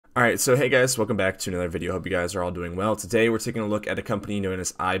Alright, so hey guys, welcome back to another video. Hope you guys are all doing well. Today we're taking a look at a company known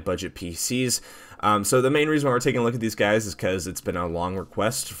as iBudget PCs. So the main reason why we're taking a look at these guys is because it's been a long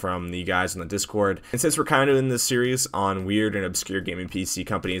request from the guys on the Discord. And since we're kind of in this series on weird and obscure gaming PC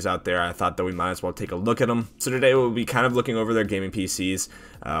companies out there, I thought that we might as well take a look at them. So today we'll be kind of looking over their gaming PCs.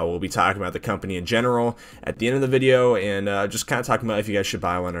 We'll be talking about the company in general at the end of the video and just kind of talking about if you guys should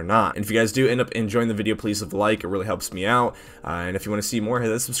buy one or not. And if you guys do end up enjoying the video, please leave a like. It really helps me out. And if you want to see more, hit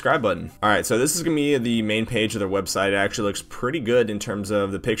that subscribe button. Alright, so this is going to be the main page of their website. It actually looks pretty good in terms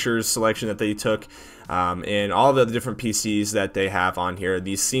of the pictures selection that they took. And all the different PCs that they have on here.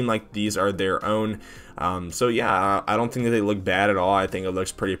 These seem like these are their own. So yeah, I don't think that they look bad at all. I think it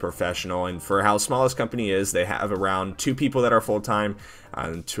looks pretty professional, and for how small this company is, they have around 2 people that are full-time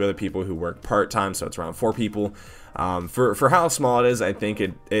and 2 other people who work part-time, so it's around 4 people. For how small it is, I think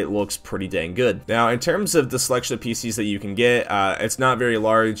it looks pretty dang good. Now, in terms of the selection of PCs that you can get, it's not very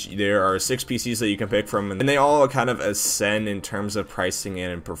large. There are 6 PCs that you can pick from, and they all kind of ascend in terms of pricing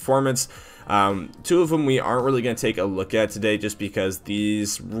and in performance. 2 of them we aren't really going to take a look at today just because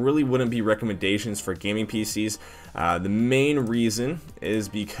these really wouldn't be recommendations for gaming PCs. The main reason is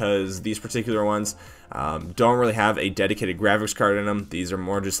because these particular ones don't really have a dedicated graphics card in them. These are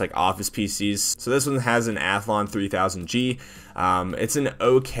more just like office PCs. So this one has an Athlon 3000G. It's an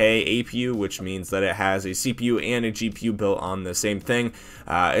okay APU, which means that it has a CPU and a GPU built on the same thing.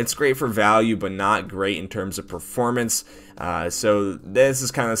 It's great for value, but not great in terms of performance. So this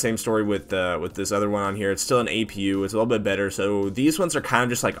is kind of the same story with this other one on here. It's still an APU. It's a little bit better. So these ones are kind of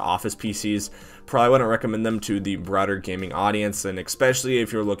just like office PCs. Probably wouldn't recommend them to the broader gaming audience, and especially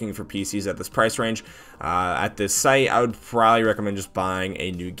if you're looking for PCs at this price range. At this site, I would probably recommend just buying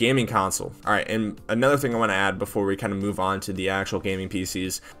a new gaming console. Alright, and another thing I want to add before we kind of move on to the actual gaming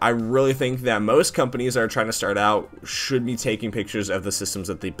PCs, I really think that most companies that are trying to start out should be taking pictures of the systems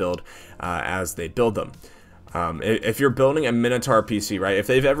that they build as they build them. If you're building a Minotaur PC, right, if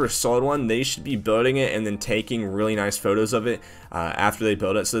they've ever sold one, they should be building it and then taking really nice photos of it after they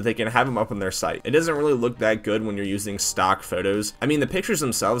build it so that they can have them up on their site. It doesn't really look that good when you're using stock photos. I mean, the pictures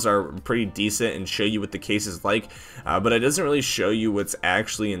themselves are pretty decent and show you what the case is like, but it doesn't really show you what's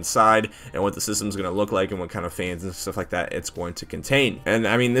actually inside and what the system's going to look like and what kind of fans and stuff like that it's going to contain. And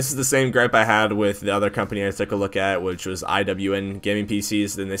I mean, this is the same gripe I had with the other company I took a look at, which was IWN Gaming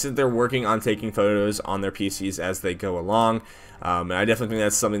PCs. Then they said they're working on taking photos on their PCs as they go along, and I definitely think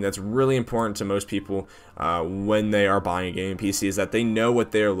that's something that's really important to most people when they are buying a gaming PC, is that they know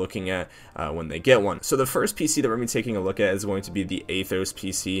what they're looking at when they get one. So the first PC that we're going to be taking a look at is going to be the Athos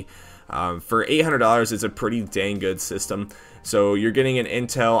PC. For $800, it's a pretty dang good system. So you're getting an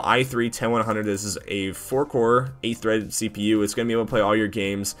Intel i3-10100. This is a 4-core, 8-threaded CPU. It's going to be able to play all your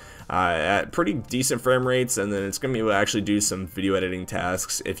games at pretty decent frame rates, and then it's going to be able to actually do some video editing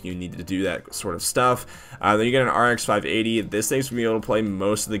tasks if you need to do that sort of stuff. Then you get an RX 580. This thing's going to be able to play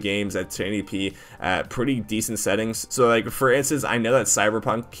most of the games at 1080p at pretty decent settings. So like, for instance, I know that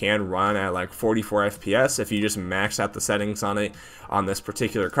Cyberpunk can run at like 44 FPS if you just max out the settings on it on this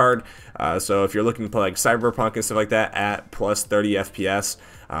particular card. So if you're looking to play like Cyberpunk and stuff like that at plus 30 FPS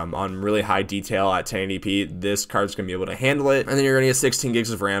on really high detail at 1080p, this card's going to be able to handle it. And then you're going to get 16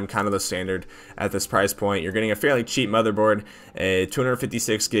 gigs of RAM, kind of the standard at this price point. You're getting a fairly cheap motherboard, a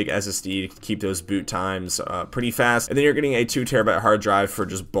 256 gig SSD to keep those boot times pretty fast. And then you're getting a 2 terabyte hard drive for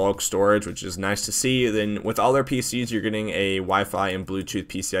just bulk storage, which is nice to see. Then with all their PCs, you're getting a Wi-Fi and Bluetooth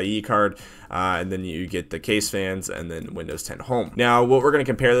PCIe card, and then you get the case fans and then Windows 10 Home. Now, what we're going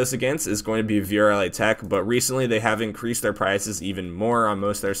to compare this against is going to be VRLA Tech, but recently they have increased their prices even more on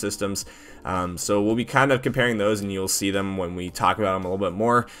most of their systems. So we'll be kind of comparing those, and you'll see them when we talk about them a little bit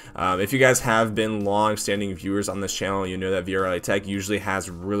more. If you guys have been long-standing viewers on this channel, you know that VRLA Tech usually has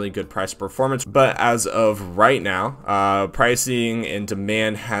really good price performance, but as of right now, pricing and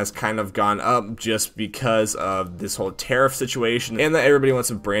demand has kind of gone up just because of this whole tariff situation, and that everybody wants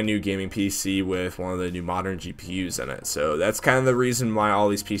a brand new gaming PC with one of the new modern GPUs in it. So that's kind of the reason why all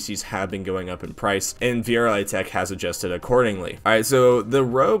these PCs have been going up in price, and VRLA Tech has adjusted accordingly. Alright, so the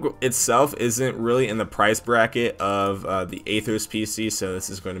Rogue itself isn't really in the price bracket of the Athos PC, so this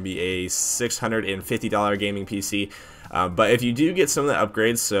is going to be a $650 gaming PC. But if you do get some of the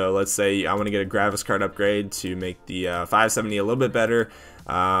upgrades, so let's say I want to get a graphics card upgrade to make the 570 a little bit better,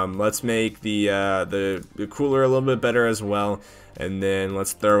 let's make the cooler a little bit better as well. and then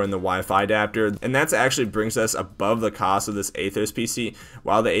let's throw in the Wi-Fi adapter, and that actually brings us above the cost of this Athos PC.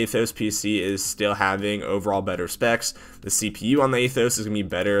 While the Athos PC is still having overall better specs, the CPU on the Athos is going to be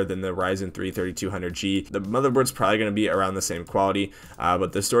better than the Ryzen 3 3200G. The motherboard's probably going to be around the same quality,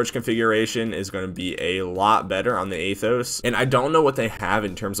 but the storage configuration is going to be a lot better on the Athos. And I don't know what they have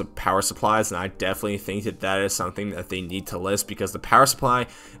in terms of power supplies, and I definitely think that that is something that they need to list, because the power supply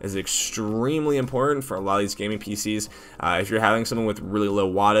is extremely important for a lot of these gaming PCs. If you're having something with really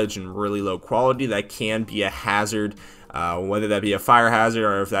low wattage and really low quality, that can be a hazard, whether that be a fire hazard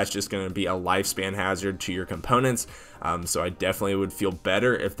or if that's just going to be a lifespan hazard to your components. So I definitely would feel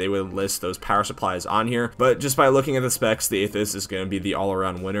better if they would list those power supplies on here. But just by looking at the specs, the Athos is going to be the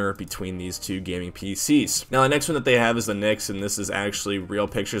all-around winner between these two gaming PCs. Now, the next one that they have is the Nyx, and this is actually real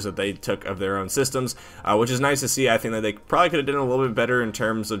pictures that they took of their own systems, which is nice to see. I think that they probably could have done a little bit better in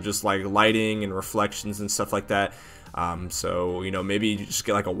terms of just like lighting and reflections and stuff like that. So, you know, maybe you just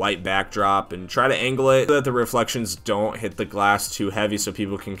get like a white backdrop and try to angle it so that the reflections don't hit the glass too heavy, so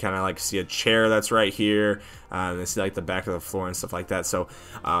people can kind of like see a chair that's right here, and they see like the back of the floor and stuff like that. So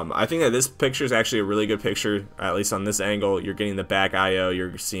I think that this picture is actually a really good picture, at least on this angle. You're getting the back IO,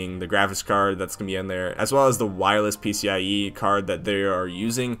 you're seeing the graphics card that's gonna be in there, as well as the wireless PCIe card that they are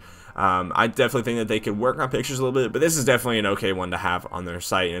using. I definitely think that they could work on pictures a little bit, but this is definitely an okay one to have on their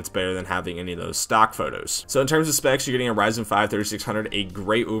site, and it's better than having any of those stock photos. So in terms of specs, you're getting a Ryzen 5 3600, a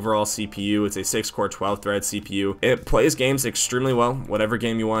great overall CPU. It's a 6-core 12-thread CPU. It plays games extremely well, whatever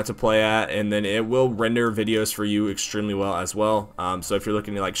game you want it to play at, and then it will render videos for you extremely well as well. So if you're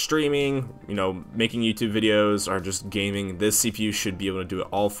looking at like streaming, you know, making YouTube videos, or just gaming, this CPU should be able to do it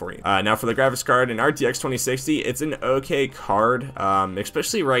all for you. Now for the graphics card, an RTX 2060, it's an okay card,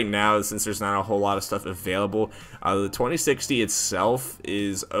 especially right now, since there's not a whole lot of stuff available. The 2060 itself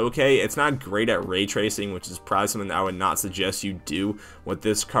is okay. It's not great at ray tracing, which is probably something that I would not suggest you do with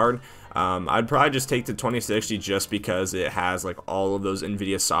this card. I'd probably just take the 2060 just because it has like all of those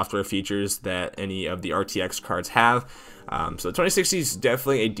Nvidia software features that any of the RTX cards have. So the 2060 is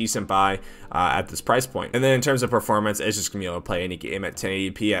definitely a decent buy at this price point. And then in terms of performance, it's just gonna be able to play any game at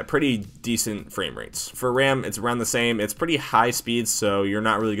 1080p at pretty decent frame rates. For RAM, it's around the same. It's pretty high speeds, so you're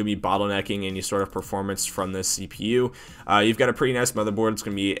not really gonna be bottlenecking any sort of performance from this CPU. You've got a pretty nice motherboard. It's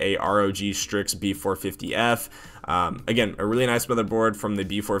gonna be a ROG Strix B450F. Again, a really nice motherboard from the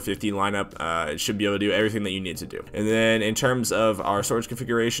B450 lineup. It should be able to do everything that you need to do. And then in terms of our storage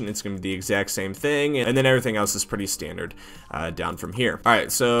configuration, it's going to be the exact same thing, and then everything else is pretty standard down from here.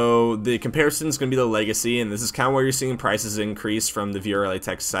 Alright, so the comparison is going to be the Legacy, and this is kind of where you're seeing prices increase from the VRLA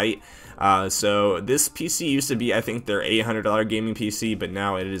Tech site. So this PC used to be, I think, their $800 gaming PC, but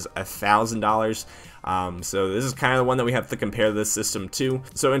now it is $1,000. So this is kind of the one that we have to compare this system to.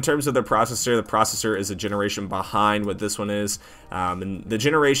 So in terms of the processor is a generation behind what this one is. And the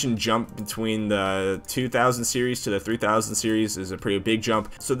generation jump between the 2000 series to the 3000 series is a pretty big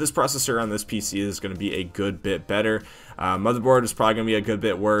jump. So this processor on this PC is going to be a good bit better. Motherboard is probably going to be a good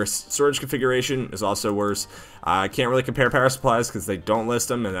bit worse. Storage configuration is also worse. I can't really compare power supplies because they don't list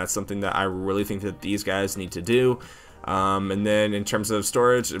them, and that's something that I really think that these guys need to do. And then in terms of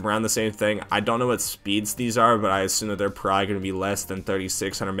storage, around the same thing. I don't know what speeds these are, but I assume that they're probably going to be less than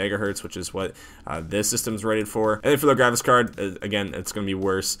 3600 megahertz, which is what this system's rated for. And then for the graphics card, again, it's going to be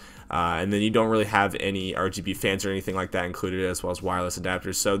worse. And then you don't really have any RGB fans or anything like that included, as well as wireless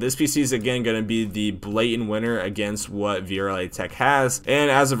adapters. So this PC is again going to be the blatant winner against what VRLA Tech has, and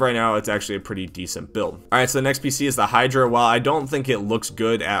as of right now, it's actually a pretty decent build. Alright, so the next PC is the Hydra. While I don't think it looks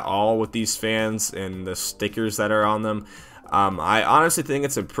good at all with these fans and the stickers that are on them, I honestly think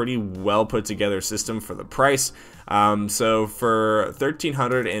it's a pretty well put together system for the price. So for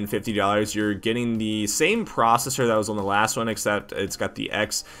 $1,350, you're getting the same processor that was on the last one, except it's got the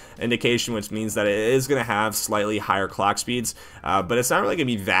X indication, which means that it is going to have slightly higher clock speeds, but it's not really going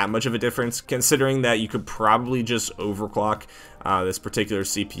to be that much of a difference, considering that you could probably just overclock this particular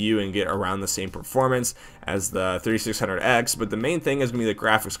CPU and get around the same performance as the 3600X, but the main thing is going to be the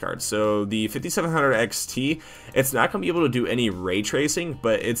graphics card. So the 5700 XT, it's not going to be able to do any ray tracing,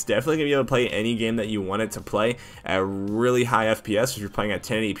 but it's definitely going to be able to play any game that you want it to play at really high FPS if you're playing at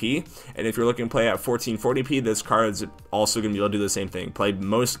 1080p, and if you're looking to play at 1440p, this card is also going to be able to do the same thing. Play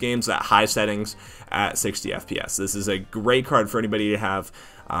most games at high settings at 60 FPS. This is a great card for anybody to have.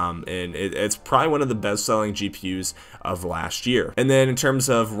 and it's probably one of the best selling GPUs of last year. And then in terms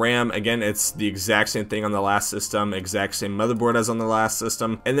of RAM, again, it's the exact same thing on the last system, exact same motherboard as on the last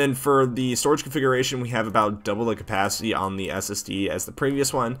system. And then for the storage configuration, we have about double the capacity on the SSD as the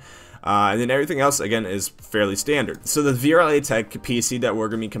previous one. And then everything else, again, is fairly standard. So the VRLA Tech PC that we're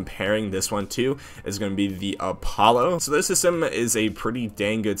going to be comparing this one to is going to be the Apollo. So this system is a pretty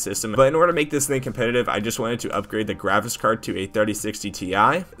dang good system, but in order to make this thing competitive, I just wanted to upgrade the graphics card to a 3060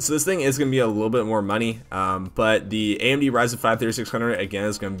 Ti. So this thing is going to be a little bit more money, but the AMD Ryzen 5 3600, again,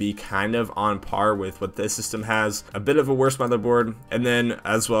 is going to be kind of on par with what this system has. A bit of a worse motherboard, and then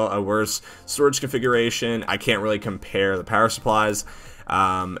as well a worse storage configuration. I can't really compare the power supplies.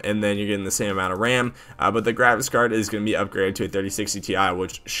 And then you're getting the same amount of RAM, but the graphics card is going to be upgraded to a 3060 Ti,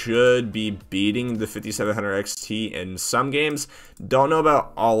 which should be beating the 5700 XT in some games. Don't know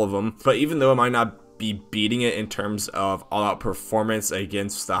about all of them, but even though it might not be beating it in terms of all-out performance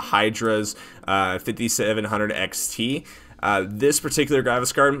against the Hydra's 5700 XT, this particular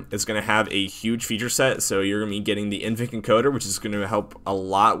graphics card is going to have a huge feature set, so you're going to be getting the NVIC encoder, which is going to help a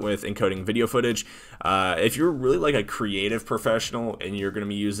lot with encoding video footage. If you're really like a creative professional and you're going to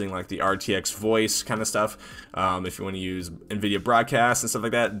be using like the RTX voice kind of stuff, if you want to use Nvidia broadcast and stuff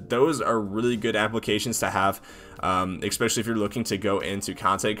like that, those are really good applications to have, especially if you're looking to go into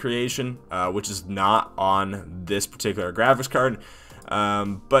content creation, which is not on this particular graphics card.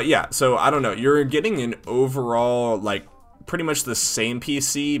 But yeah, so I don't know, you're getting an overall like pretty much the same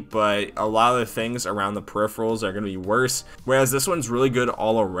PC, but a lot of the things around the peripherals are going to be worse, whereas this one's really good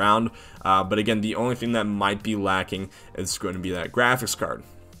all around. But again, the only thing that might be lacking is going to be that graphics card.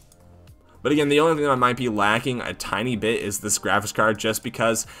 But again, the only thing that might be lacking a tiny bit is this graphics card, just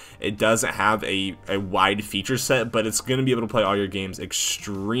because it doesn't have a wide feature set, but it's going to be able to play all your games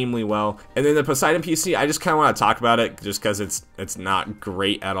extremely well. And then the Poseidon PC, I just kind of want to talk about it just because it's not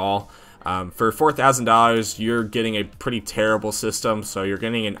great at all. For $4,000, you're getting a pretty terrible system. So you're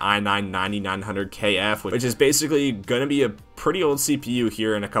getting an i9-9900KF, which is basically going to be a pretty old CPU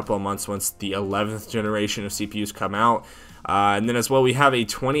here in a couple of months once the 11th generation of CPUs come out. And then as well, we have a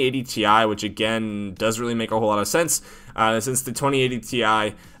 2080 Ti, which again doesn't really make a whole lot of sense, since the 2080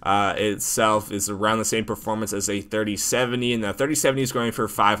 Ti itself is around the same performance as a 3070, and the 3070 is going for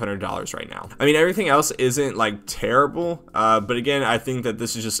 $500 right now. I mean, everything else isn't like terrible, but again, I think that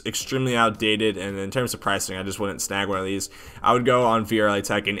this is just extremely outdated, and in terms of pricing, I just wouldn't snag one of these. I would go on VRLA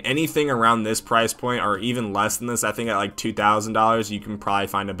Tech, and anything around this price point, or even less than this, I think at like $2,000, you can probably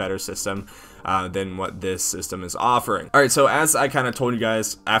find a better system than what this system is offering. Alright, so as I kind of told you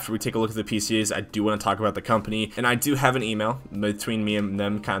guys, after we take a look at the PCs, I do want to talk about the company, and I do have an email between me and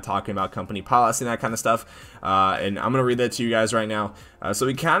them kind of talking about company policy and that kind of stuff, and I'm going to read that to you guys right now, so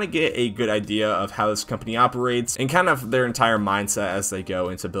we kind of get a good idea of how this company operates and kind of their entire mindset as they go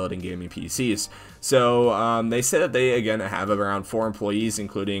into building gaming PCs. So they said that they, again, have around 4 employees,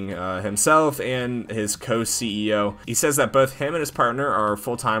 including himself and his co-CEO. He says that both him and his partner are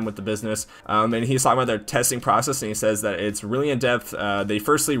full-time with the business, and he's talking about their testing process, and he says that it's really in-depth. They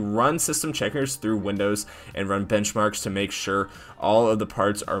firstly run system checkers through Windows and run benchmarks to make sure all of the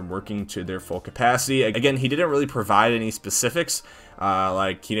parts are working to their full capacity. Again, he didn't really provide any specifics.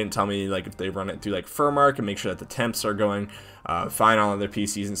 Like, he didn't tell me like if they run it through like Furmark and make sure that the temps are going fine on their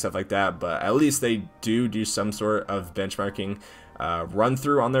PCs and stuff like that, but at least they do some sort of benchmarking run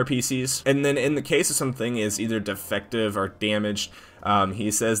through on their PCs. And then in the case of something is either defective or damaged,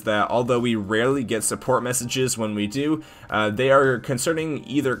 he says that although we rarely get support messages when we do, they are concerning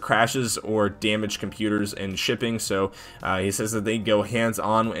either crashes or damaged computers in shipping. So he says that they go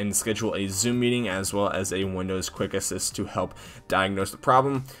hands-on and schedule a Zoom meeting as well as a Windows Quick Assist to help diagnose the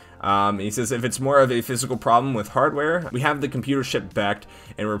problem. He says if it's more of a physical problem with hardware, we have the computer shipped back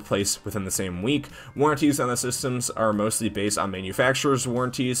and replaced within the same week. Warranties on the systems are mostly based on manufacturer's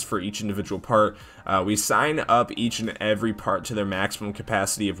warranties for each individual part. We sign up each and every part to their maximum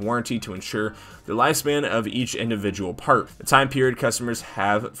capacity of warranty to ensure the lifespan of each individual part. The time period customers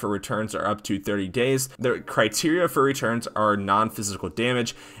have for returns are up to 30 days. The criteria for returns are non-physical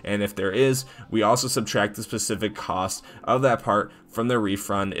damage, and if there is, we also subtract the specific cost of that part from their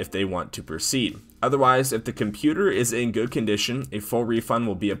refund if they want to proceed. Otherwise, if the computer is in good condition, a full refund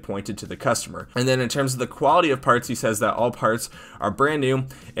will be appointed to the customer. And then in terms of the quality of parts, he says that all parts are brand new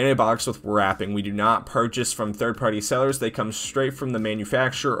in a box with wrapping. We do not purchase from third-party sellers. They come straight from the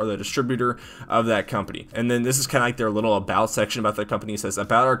manufacturer or the distributor of that company. And then this is kind of like their little about section about their company. It says,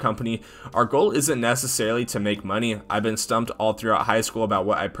 about our company, our goal isn't necessarily to make money. I've been stumped all throughout high school about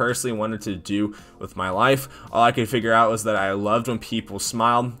what I personally wanted to do with my life. All I could figure out was that I loved when people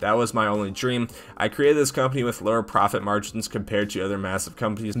smiled. That was my only dream. I created this company with lower profit margins compared to other massive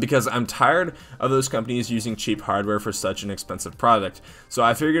companies because I'm tired of those companies using cheap hardware for such an expensive product. So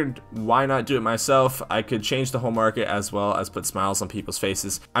I figured, why not do it myself? I could change the whole market as well as put smiles on people's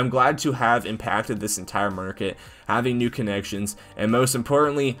faces. I'm glad to have impacted this entire market, having new connections, and most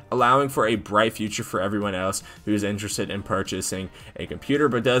importantly, allowing for a bright future for everyone else who's interested in purchasing a computer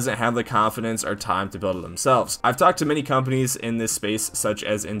but doesn't have the confidence or time to build it themselves. I've talked to many companies in this space such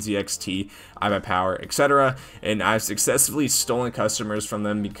as NZXT, iBudget, etc., and I've successfully stolen customers from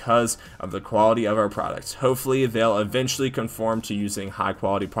them because of the quality of our products. Hopefully they'll eventually conform to using high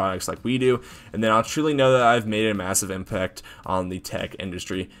quality products like we do, and then I'll truly know that I've made a massive impact on the tech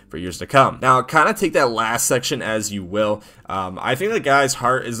industry for years to come. Now, kind of take that last section as you will. I think the guy's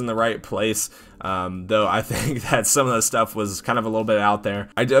heart is in the right place. Though I think that some of the stuff was kind of a little bit out there.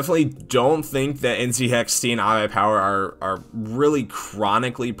 I definitely don't think that NZXT and iBudget are really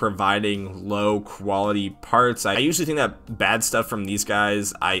chronically providing low quality parts. I usually think that bad stuff from these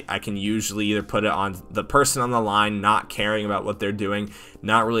guys, I can usually either put it on the person on the line not caring about what they're doing,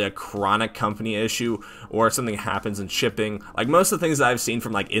 not really a chronic company issue, or something happens in shipping. Like most of the things that I've seen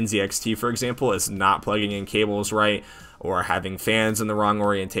from like NZXT, for example, is not plugging in cables right, or having fans in the wrong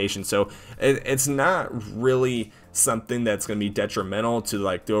orientation. So it's not really something that's going to be detrimental to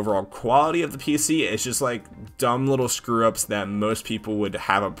like the overall quality of the PC. It's just like dumb little screw ups that most people would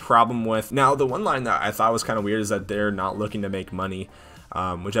have a problem with. Now, the one line that I thought was kind of weird is that they're not looking to make money,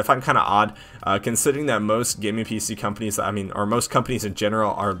 which I find kind of odd, considering that most gaming PC companies, or most companies in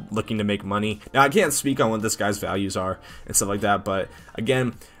general, are looking to make money. Now, I can't speak on what this guy's values are and stuff like that, but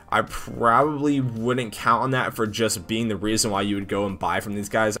again, I probably wouldn't count on that for just being the reason why you would go and buy from these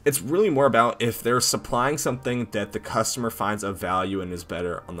guys. It's really more about if they're supplying something that the customer finds of value and is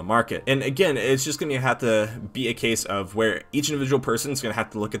better on the market. And again, it's just going to have to be a case of where each individual person is going to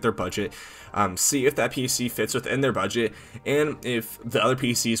have to look at their budget, see if that PC fits within their budget, and if the other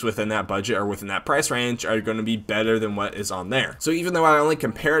PCs within that budget or within that price range are going to be better than what is on there. So even though I only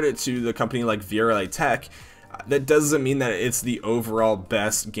compared it to the company like VRLA Tech, that doesn't mean that it's the overall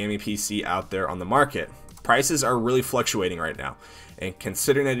best gaming PC out there on the market. Prices are really fluctuating right now, and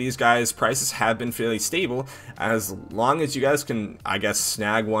considering that these guys' prices have been fairly stable, as long as you guys can, I guess,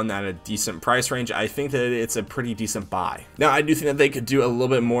 snag one at a decent price range, I think that it's a pretty decent buy. Now, I do think that they could do a little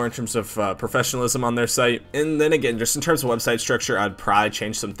bit more in terms of professionalism on their site, and then again, just in terms of website structure, I'd probably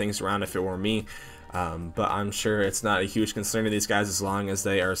change some things around if it were me. But I'm sure it's not a huge concern to these guys as long as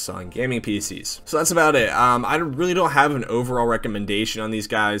they are selling gaming PCs. So that's about it. I really don't have an overall recommendation on these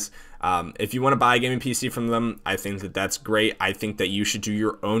guys. If you want to buy a gaming PC from them, I think that that's great. I think that you should do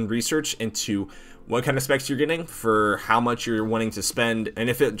your own research into what kind of specs you're getting, for how much you're wanting to spend, and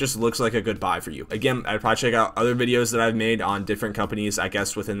if it just looks like a good buy for you. Again, I'd probably check out other videos that I've made on different companies, I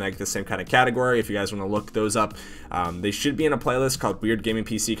guess within like the same kind of category. If you guys want to look those up, they should be in a playlist called Weird Gaming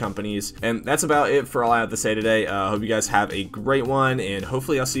PC Companies. And that's about it for all I have to say today. Hope you guys have a great one, and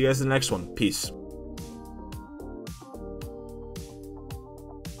hopefully I'll see you guys in the next one. Peace.